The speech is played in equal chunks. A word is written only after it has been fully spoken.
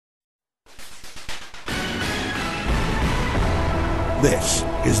This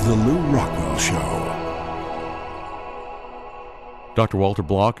is the Lew Rockwell Show. Dr. Walter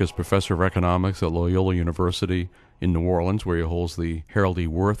Block is professor of economics at Loyola University in New Orleans, where he holds the Harold E.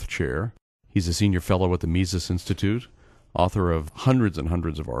 Wirth Chair. He's a senior fellow at the Mises Institute, author of hundreds and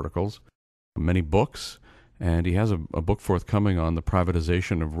hundreds of articles, many books, and he has a book forthcoming on the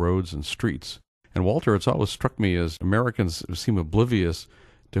privatization of roads and streets. And Walter, it's always struck me as Americans seem oblivious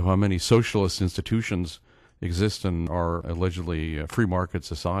to how many socialist institutions exist in our allegedly free market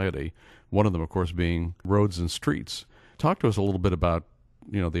society, one of them, of course, being roads and streets. Talk to us a little bit about,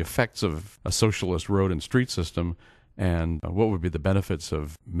 the effects of a socialist road and street system and what would be the benefits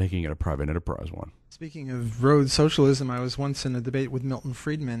of making it a private enterprise one. Speaking of road socialism, I was once in a debate with Milton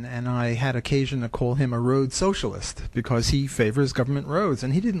Friedman, and I had occasion to call him a road socialist because he favors government roads,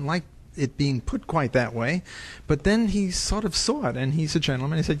 and he didn't like it being put quite that way, but then he sort of saw it, and he's a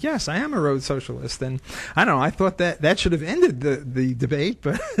gentleman. He said, yes, I am a road socialist, and I don't know, I thought that should have ended the debate,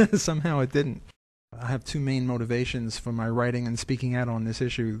 but somehow it didn't. I have two main motivations for my writing and speaking out on this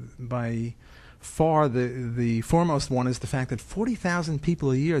issue. By far, the foremost one is the fact that 40,000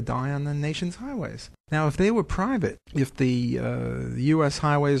 people a year die on the nation's highways. Now, if they were private, if the U.S.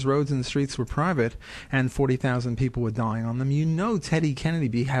 highways, roads, and streets were private, and 40,000 people were dying on them, Teddy Kennedy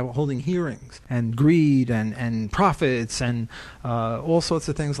be holding hearings, and greed, and profits, and all sorts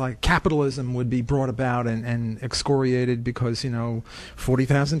of things like capitalism would be brought about and excoriated because,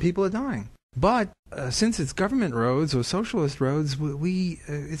 40,000 people are dying. But since it's government roads or socialist roads,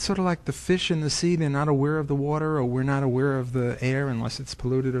 it's sort of like the fish in the sea. They're not aware of the water, or we're not aware of the air unless it's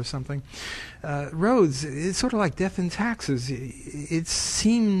polluted or something. Roads, it's sort of like death and taxes. It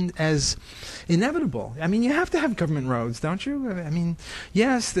seemed as inevitable. I mean, you have to have government roads, don't you? I mean,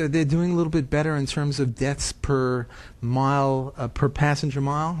 yes, they're doing a little bit better in terms of deaths per mile, per passenger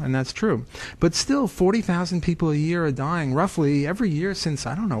mile, and that's true. But still, 40,000 people a year are dying roughly every year since,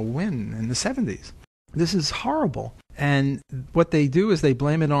 I don't know when, in the 70s. This is horrible. And what they do is they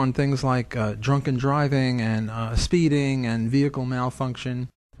blame it on things like drunken driving and speeding and vehicle malfunction.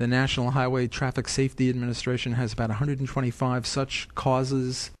 The National Highway Traffic Safety Administration has about 125 such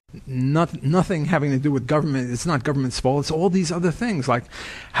causes. Nothing having to do with government. It's not government's fault. It's all these other things, like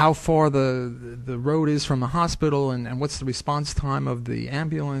how far the road is from the hospital, and what's the response time of the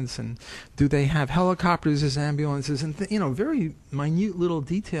ambulance, and do they have helicopters as ambulances, and very minute little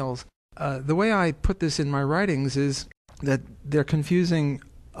details. The way I put this in my writings is that they're confusing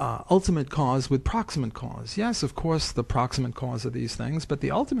ultimate cause with proximate cause. Yes, of course, the proximate cause of these things, but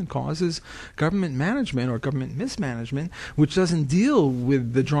the ultimate cause is government management or government mismanagement, which doesn't deal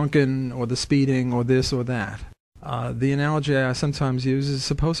with the drunken or the speeding or this or that. The analogy I sometimes use is,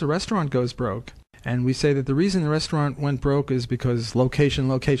 suppose a restaurant goes broke, and we say that the reason the restaurant went broke is because location.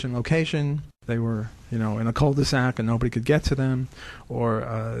 They were, in a cul-de-sac and nobody could get to them, or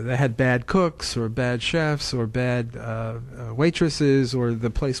they had bad cooks or bad chefs or bad waitresses, or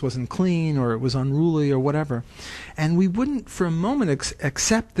the place wasn't clean, or it was unruly, or whatever. And we wouldn't for a moment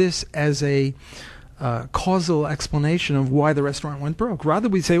accept this as a causal explanation of why the restaurant went broke. Rather,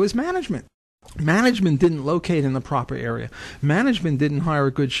 we'd say it was management. Management didn't locate in the proper area. Management didn't hire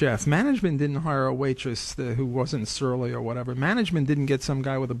a good chef. Management didn't hire a waitress who wasn't surly or whatever. Management didn't get some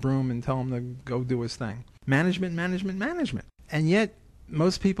guy with a broom and tell him to go do his thing. Management. And yet,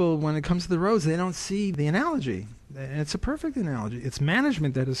 most people, when it comes to the roads, they don't see the analogy. And it's a perfect analogy. It's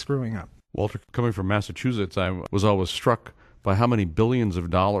management that is screwing up. Walter, coming from Massachusetts, I was always struck by how many billions of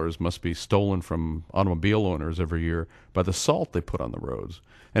dollars must be stolen from automobile owners every year by the salt they put on the roads.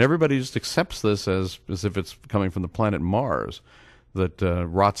 And everybody just accepts this as if it's coming from the planet Mars, that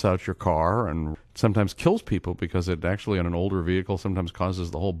rots out your car and sometimes kills people because it actually, on an older vehicle, sometimes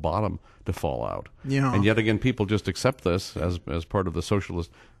causes the whole bottom to fall out. Yeah. And yet again, people just accept this as part of the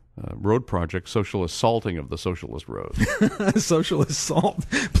socialist road project, socialist salting of the socialist road. Socialist salt.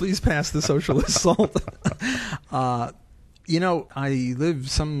 Please pass the socialist salt. I live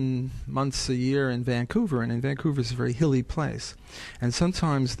some months a year in Vancouver, and in Vancouver is a very hilly place. And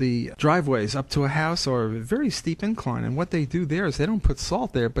sometimes the driveways up to a house are a very steep incline, and what they do there is they don't put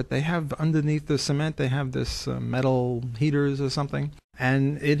salt there, but they have underneath the cement, they have this metal heaters or something,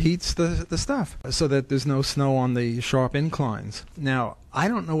 and it heats the stuff so that there's no snow on the sharp inclines. Now, I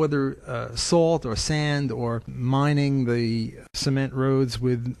don't know whether salt or sand or mining the cement roads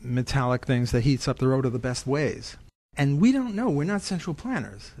with metallic things that heats up the road are the best ways. And we don't know. We're not central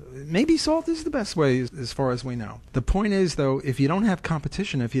planners. Maybe salt is the best way as far as we know. The point is, though, if you don't have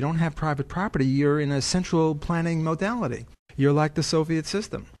competition, if you don't have private property, you're in a central planning modality. You're like the Soviet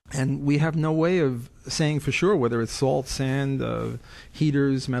system. And we have no way of saying for sure whether it's salt, sand,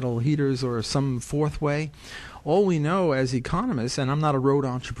 heaters, metal heaters, or some fourth way. All we know as economists, and I'm not a road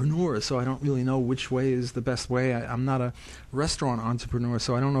entrepreneur, so I don't really know which way is the best way. I'm not a restaurant entrepreneur,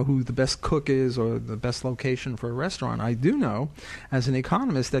 so I don't know who the best cook is or the best location for a restaurant. I do know, as an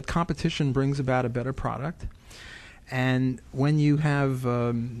economist, that competition brings about a better product. And when you have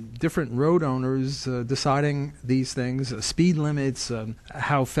different road owners deciding these things, speed limits,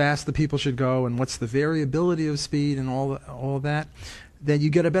 how fast the people should go, and what's the variability of speed and all that, then you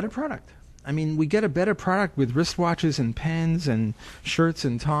get a better product. I mean, we get a better product with wristwatches and pens and shirts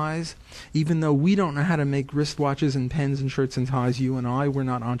and ties, even though we don't know how to make wristwatches and pens and shirts and ties. You and I, we're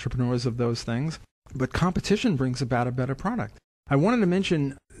not entrepreneurs of those things. But competition brings about a better product. I wanted to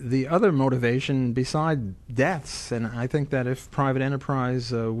mention the other motivation beside deaths, and I think that if private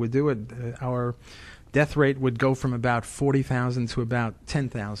enterprise would do it, our death rate would go from about 40,000 to about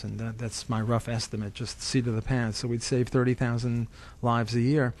 10,000. That's my rough estimate, just seat of the pants. So we'd save 30,000 lives a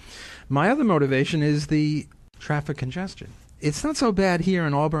year. My other motivation is the traffic congestion. It's not so bad here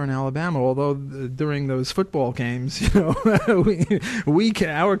in Auburn, Alabama, although during those football games,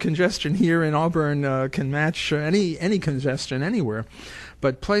 our congestion here in Auburn can match any congestion anywhere.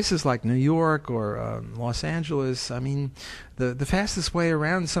 But places like New York or Los Angeles, I mean, the fastest way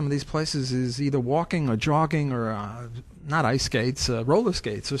around some of these places is either walking or jogging or not ice skates, roller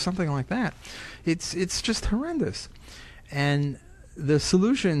skates or something like that. It's just horrendous. And the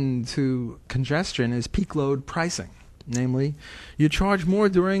solution to congestion is peak load pricing. Namely, you charge more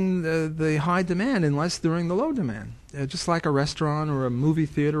during the high demand and less during the low demand. Just like a restaurant or a movie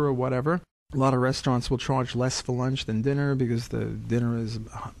theater or whatever. A lot of restaurants will charge less for lunch than dinner because the dinner is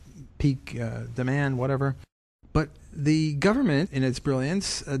peak demand, whatever. But the government, in its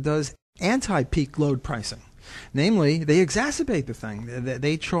brilliance, does anti-peak load pricing. Namely, they exacerbate the thing.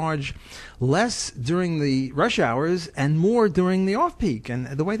 They charge less during the rush hours and more during the off-peak. And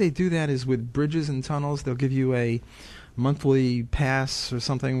the way they do that is with bridges and tunnels. They'll give you a monthly pass or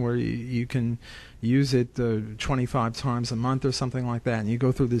something where you can use it 25 times a month or something like that. And you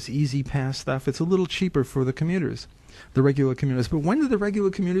go through this easy pass stuff. It's a little cheaper for the commuters, the regular commuters. But when do the regular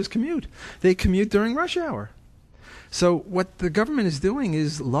commuters commute? They commute during rush hour. So what the government is doing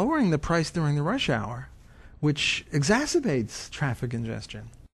is lowering the price during the rush hour, which exacerbates traffic congestion.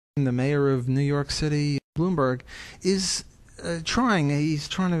 And the mayor of New York City, Bloomberg, is trying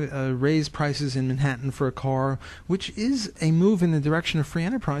to raise prices in Manhattan for a car, which is a move in the direction of free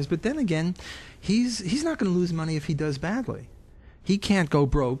enterprise. But then again, he's not going to lose money if he does badly. He can't go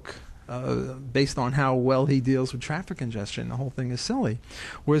broke based on how well he deals with traffic congestion. The whole thing is silly.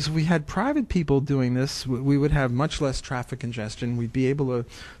 Whereas if we had private people doing this, we would have much less traffic congestion. We'd be able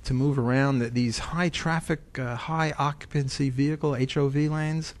to move around these high traffic, high occupancy vehicle, HOV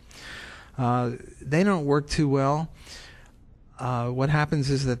lanes. They don't work too well. What happens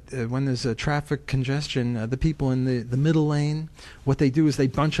is that when there's a traffic congestion, the people in the middle lane, what they do is they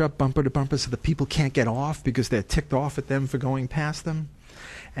bunch up bumper to bumper so the people can't get off because they're ticked off at them for going past them.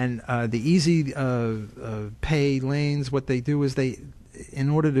 And the easy pay lanes, what they do is in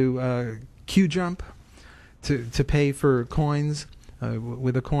order to queue jump to pay for coins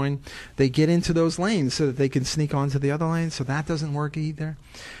with a coin, they get into those lanes so that they can sneak onto the other lanes. So that doesn't work either.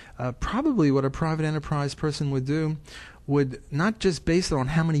 Probably what a private enterprise person would do would not just based on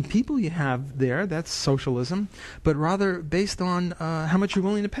how many people you have there, that's socialism, but rather based on how much you're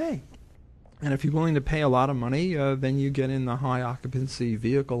willing to pay. And if you're willing to pay a lot of money, then you get in the high occupancy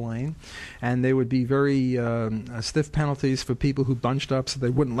vehicle lane. And there would be very stiff penalties for people who bunched up so they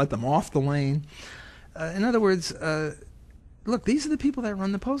wouldn't let them off the lane. In other words, look, these are the people that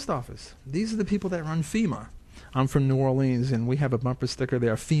run the post office. These are the people that run FEMA. I'm from New Orleans, and we have a bumper sticker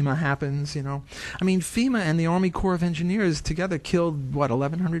there, FEMA happens, I mean, FEMA and the Army Corps of Engineers together killed,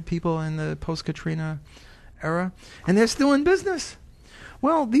 1,100 people in the post-Katrina era? And they're still in business.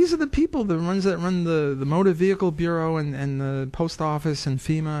 Well, these are the people, the ones that run the Motor Vehicle Bureau and the Post Office and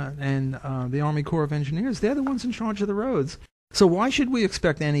FEMA and the Army Corps of Engineers. They're the ones in charge of the roads. So why should we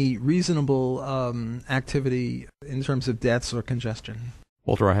expect any reasonable activity in terms of deaths or congestion?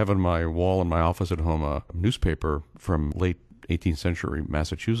 Walter, I have on my wall in my office at home a newspaper from late 18th century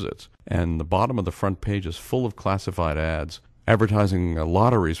Massachusetts, and the bottom of the front page is full of classified ads advertising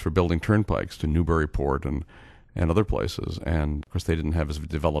lotteries for building turnpikes to Newburyport and other places. And, of course, they didn't have as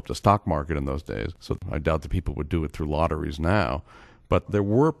developed a stock market in those days, so I doubt that people would do it through lotteries now. But there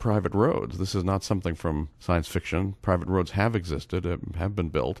were private roads. This is not something from science fiction. Private roads have existed, have been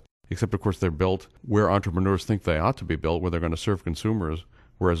built. Except, of course, they're built where entrepreneurs think they ought to be built, where they're going to serve consumers.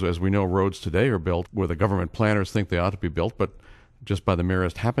 Whereas, as we know, roads today are built where the government planners think they ought to be built, but just by the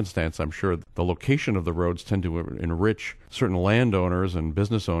merest happenstance, I'm sure, the location of the roads tend to enrich certain landowners and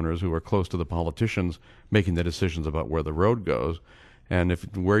business owners who are close to the politicians making the decisions about where the road goes. And if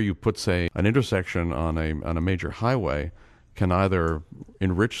where you put, say, an intersection on a major highway can either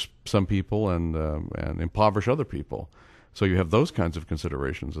enrich some people and impoverish other people. So you have those kinds of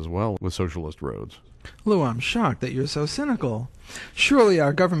considerations as well with socialist roads. Lew, I'm shocked that you're so cynical. Surely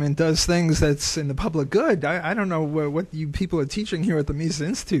our government does things that's in the public good. I don't know what you people are teaching here at the Mises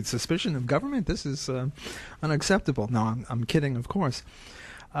Institute. Suspicion of government? This is unacceptable. No, I'm kidding, of course.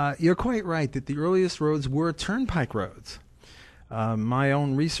 You're quite right that the earliest roads were turnpike roads. My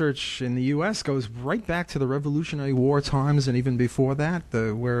own research in the U.S. goes right back to the Revolutionary War times and even before that,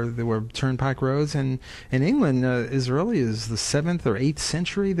 where there were turnpike roads. And in England, as early as the 7th or 8th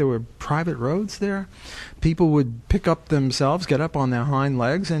century, there were private roads there. People would pick up themselves, get up on their hind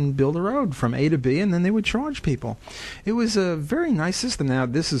legs, and build a road from A to B, and then they would charge people. It was a very nice system. Now,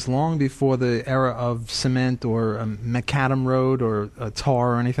 this is long before the era of cement or macadam road or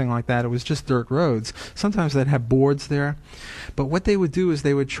tar or anything like that. It was just dirt roads. Sometimes they'd have boards there. But what they would do is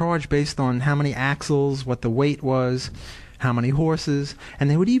they would charge based on how many axles, what the weight was, how many horses,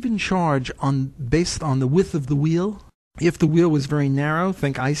 and they would even charge based on the width of the wheel. If the wheel was very narrow,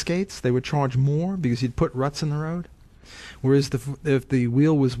 think ice skates, they would charge more because you'd put ruts in the road. Whereas if the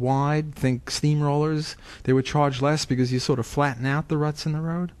wheel was wide, think steamrollers, they would charge less because you sort of flatten out the ruts in the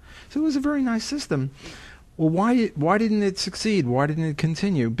road. So it was a very nice system. Well, why didn't it succeed? Why didn't it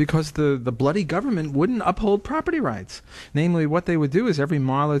continue? Because the bloody government wouldn't uphold property rights. Namely, what they would do is every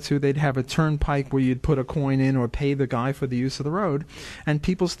mile or two they'd have a turnpike where you'd put a coin in or pay the guy for the use of the road, and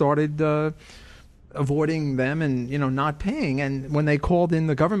people started avoiding them and not paying. And when they called in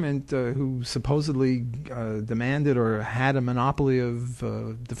the government, who supposedly demanded or had a monopoly of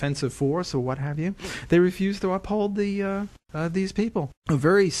defensive force or what have you, they refused to uphold these people. A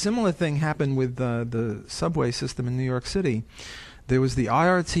very similar thing happened with the subway system in New York City. There was the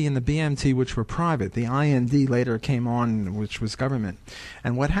IRT and the BMT, which were private. The IND later came on, which was government.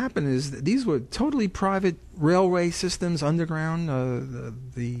 And what happened is these were totally private railway systems underground,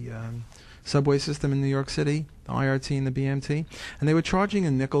 the subway system in New York City, the IRT and the BMT, and they were charging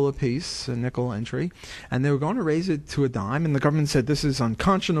a nickel apiece, a nickel entry, and they were going to raise it to a dime, and the government said, this is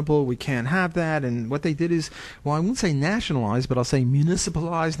unconscionable, we can't have that. And what they did is, well, I won't say nationalized, but I'll say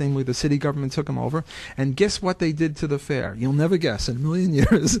municipalized, namely the city government took them over, and guess what they did to the fare? You'll never guess, in a million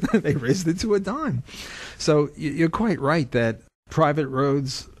years, they raised it to a dime. So you're quite right that private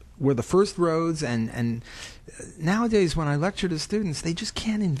roads were the first roads, and nowadays when I lecture to students, they just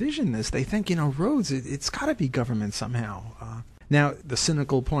can't envision this. They think, roads, it's got to be government somehow. Now, the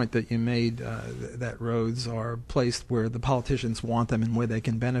cynical point that you made, that roads are placed where the politicians want them and where they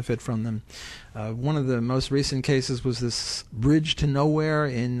can benefit from them. One of the most recent cases was this bridge to nowhere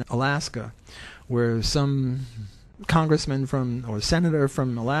in Alaska, where some congressman or senator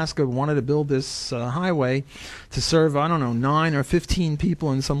from Alaska wanted to build this highway to serve, 9 or 15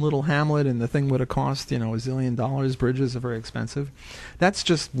 people in some little hamlet, and the thing would have cost, $1 zillion. Bridges are very expensive. That's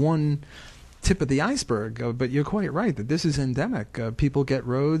just one tip of the iceberg, but you're quite right that this is endemic. People get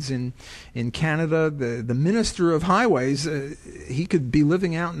roads in Canada. The minister of highways, he could be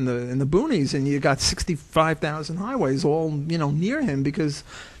living out in the boonies, and you got 65,000 highways all near him because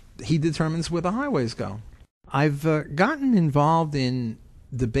he determines where the highways go. I've gotten involved in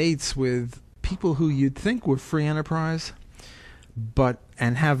debates with people who you'd think were free enterprise,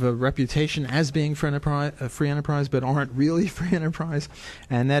 and have a reputation as being free enterprise, but aren't really free enterprise,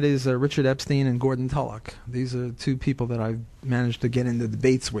 and that is Richard Epstein and Gordon Tullock. These are two people that I've managed to get into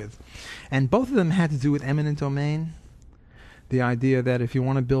debates with, and both of them had to do with eminent domain. The idea that if you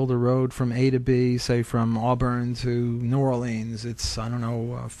want to build a road from A to B, say from Auburn to New Orleans, it's, a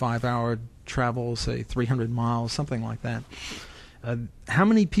 5-hour travel, say 300 miles, something like that. How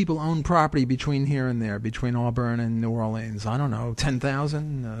many people own property between here and there, between Auburn and New Orleans?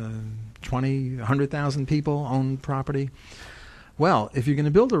 10,000, 20, 100,000 people own property. Well, if you're going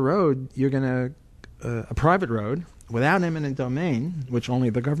to build a road, you're going to, a private road, without eminent domain, which only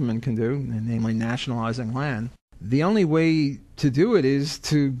the government can do, namely nationalizing land. The only way to do it is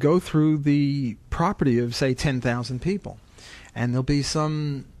to go through the property of, say, 10,000 people. And there'll be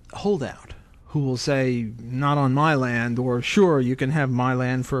some holdout who will say, not on my land, or sure, you can have my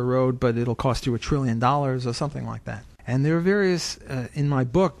land for a road, but it'll cost you $1 trillion or something like that. And there are various, in my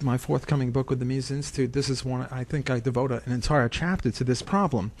book, my forthcoming book with the Mises Institute, this is one, I think I devote an entire chapter to this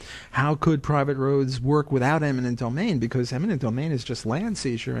problem. How could private roads work without eminent domain? Because eminent domain is just land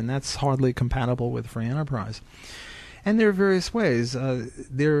seizure, and that's hardly compatible with free enterprise. And there are various ways.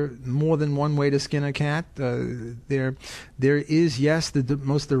 There are more than one way to skin a cat. There is, yes, the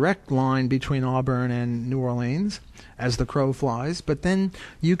most direct line between Auburn and New Orleans, as the crow flies, but then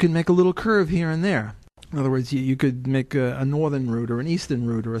you can make a little curve here and there. In other words, you could make a northern route or an eastern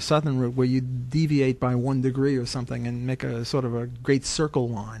route or a southern route where you deviate by 1 degree or something and make a sort of a great circle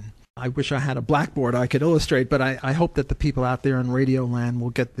line. I wish I had a blackboard I could illustrate, but I hope that the people out there in radio land will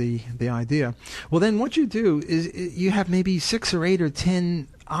get the idea. Well, then what you do is you have maybe 6 or 8 or 10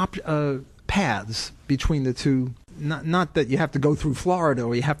 paths between the two. Not that you have to go through Florida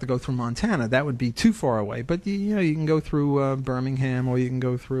or you have to go through Montana. That would be too far away. But you can go through Birmingham, or you can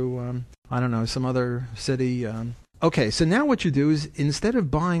go through some other city. Okay, so now what you do is, instead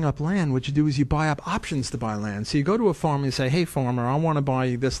of buying up land, what you do is you buy up options to buy land. So you go to a farmer and you say, "Hey, farmer, I want to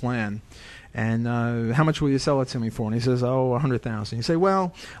buy this land, and how much will you sell it to me for?" And he says, "Oh, $100,000." You say,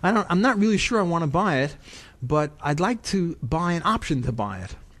 "Well, I'm not really sure I want to buy it, but I'd like to buy an option to buy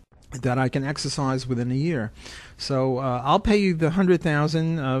it that I can exercise within a year. So I'll pay you the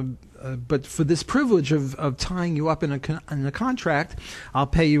 $100,000, but for this privilege of tying you up in a contract, I'll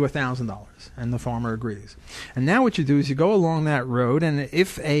pay you $1,000." And the farmer agrees. And now what you do is you go along that road, and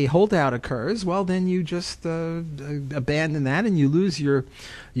if a holdout occurs, well, then you just abandon that, and you lose your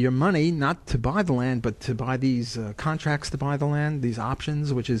money, not to buy the land, but to buy these contracts to buy the land, these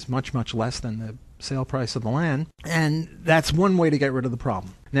options, which is much, much less than the sale price of the land. And that's one way to get rid of the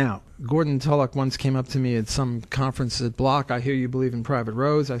problem. Now, Gordon Tullock once came up to me at some conference at Block. "I hear you believe in private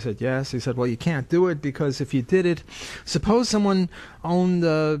roads." I said, "Yes." He said, "Well, you can't do it, because if you did it, suppose someone owned,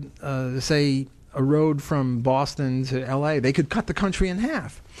 say, a road from Boston to L.A., they could cut the country in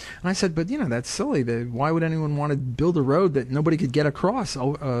half." And I said, "But, that's silly. Why would anyone want to build a road that nobody could get across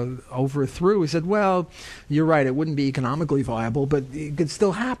over through?" He said, "Well, you're right. It wouldn't be economically viable, but it could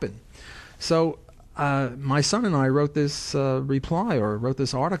still happen." So my son and I wrote this wrote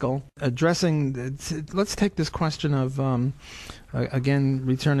this article addressing, let's take this question of, again,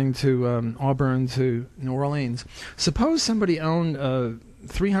 returning to Auburn to New Orleans. Suppose somebody owned a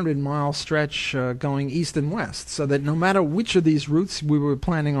 300-mile stretch going east and west, so that no matter which of these routes we were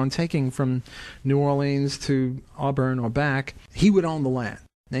planning on taking from New Orleans to Auburn or back, he would own the land.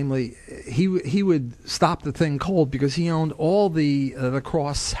 Namely, he would stop the thing cold because he owned all the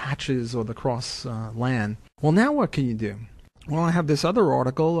cross hatches or the cross land. Well, now what can you do? Well, I have this other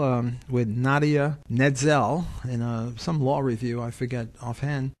article with Nadia Netzel in some law review, I forget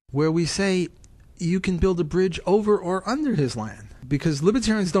offhand, where we say you can build a bridge over or under his land, because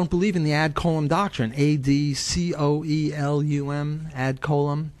libertarians don't believe in the ad coelum doctrine, ADCOELUM, ad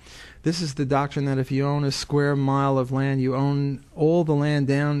coelum. This is the doctrine that if you own a square mile of land, you own all the land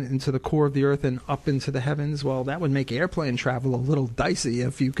down into the core of the earth and up into the heavens. Well, that would make airplane travel a little dicey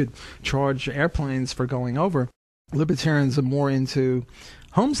if you could charge airplanes for going over. Libertarians are more into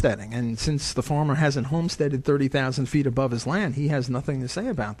homesteading, and since the farmer hasn't homesteaded 30,000 feet above his land, he has nothing to say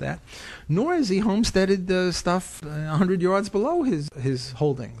about that. Nor has he homesteaded stuff 100 yards below his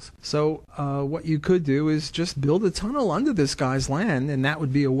holdings. So what you could do is just build a tunnel under this guy's land, and that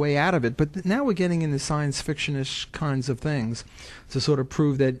would be a way out of it. But now we're getting into science fiction-ish kinds of things to sort of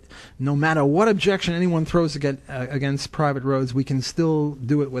prove that no matter what objection anyone throws against private roads, we can still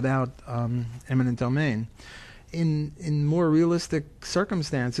do it without eminent domain. In more realistic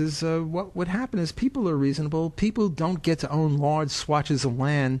circumstances, what would happen is people are reasonable. People don't get to own large swatches of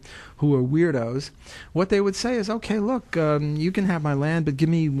land who are weirdos. What they would say is, okay, look, you can have my land, but give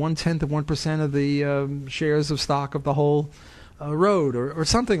me 1/10 of 1% of the shares of stock of the whole road, or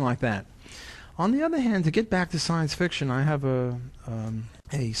something like that. On the other hand, to get back to science fiction, I have a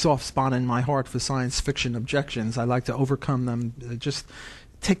soft spot in my heart for science fiction objections. I like to overcome them, just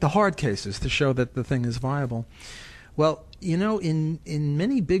take the hard cases to show that the thing is viable. Well, in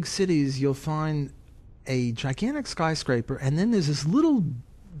many big cities, you'll find a gigantic skyscraper, and then there's this little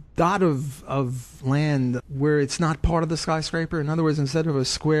dot of land where it's not part of the skyscraper. In other words, instead of a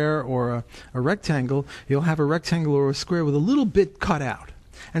square or a rectangle, you'll have a rectangle or a square with a little bit cut out.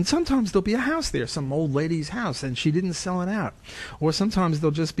 And sometimes there'll be a house there, some old lady's house, and she didn't sell it out. Or sometimes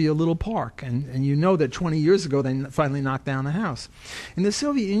there'll just be a little park, and you know that 20 years ago they finally knocked down the house. In the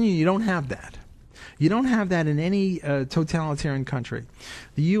Soviet Union, you don't have that. You don't have that in any totalitarian country.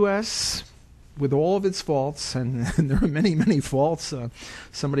 The U.S., with all of its faults, and there are many, many faults.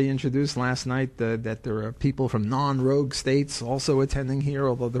 Somebody introduced last night that there are people from non-rogue states also attending here,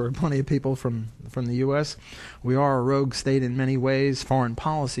 although there are plenty of people from the U.S. We are a rogue state in many ways, foreign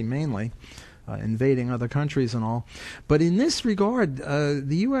policy mainly, invading other countries and all. But in this regard,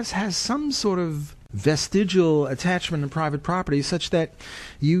 the U.S. has some sort of vestigial attachment to private property, such that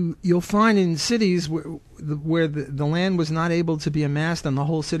you'll find in cities where the land was not able to be amassed on the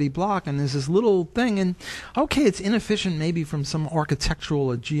whole city block, and there's this little thing, and okay, it's inefficient maybe from some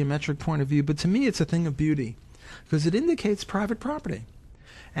architectural or geometric point of view, but to me it's a thing of beauty, because it indicates private property.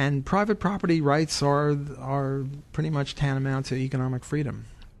 And private property rights are pretty much tantamount to economic freedom.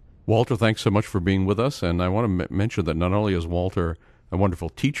 Walter, thanks so much for being with us, and I want to mention that not only is Walter a wonderful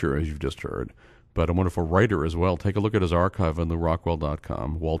teacher, as you've just heard, but a wonderful writer as well. Take a look at his archive on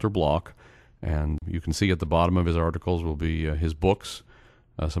LewRockwell.com, Walter Block, and you can see at the bottom of his articles will be his books,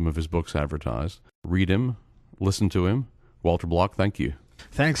 some of his books advertised. Read him, listen to him. Walter Block, thank you.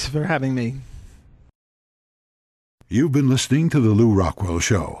 Thanks for having me. You've been listening to The Lew Rockwell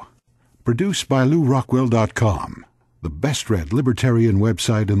Show, produced by LewRockwell.com, the best-read libertarian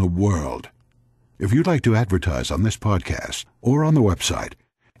website in the world. If you'd like to advertise on this podcast or on the website,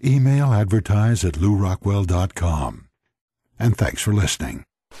 email advertise@LewRockwell.com. And thanks for listening.